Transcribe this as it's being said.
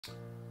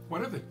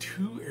What are the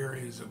two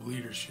areas of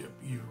leadership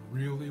you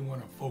really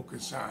want to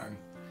focus on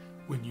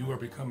when you are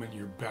becoming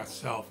your best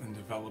self and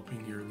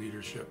developing your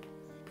leadership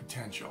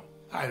potential?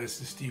 Hi,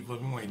 this is Steve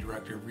Livingway,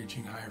 Director of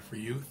Reaching Higher for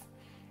Youth,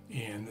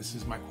 and this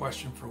is my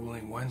question for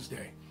Willing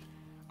Wednesday.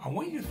 I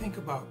want you to think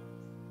about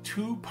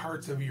two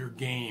parts of your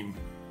game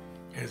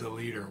as a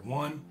leader.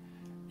 One,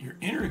 your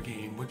inner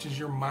game, which is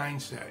your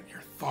mindset,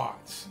 your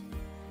thoughts.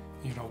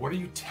 What are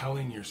you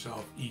telling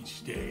yourself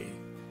each day?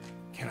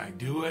 Can I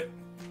do it?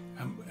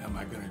 Am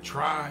I going to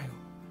try?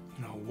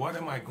 What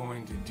am I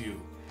going to do?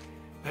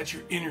 That's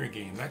your inner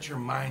game. That's your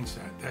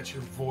mindset. That's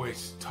your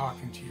voice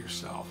talking to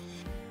yourself.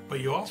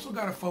 But you also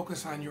got to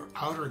focus on your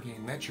outer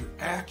game. That's your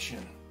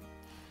action,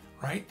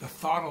 right? The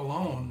thought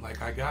alone,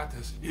 like I got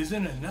this,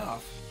 isn't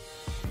enough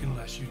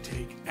unless you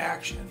take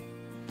action.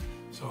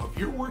 So if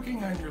you're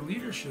working on your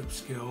leadership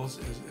skills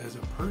as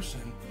a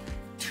person,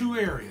 two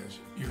areas,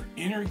 your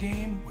inner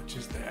game, which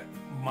is that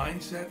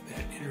mindset,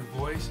 that inner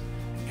voice,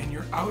 and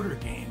your outer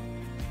game,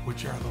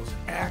 which are those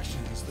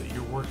actions that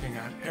you're working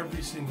on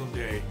every single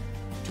day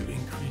to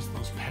increase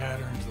those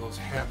patterns, those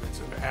habits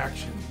of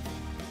action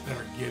that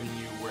are getting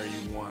you where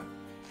you want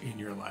in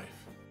your life.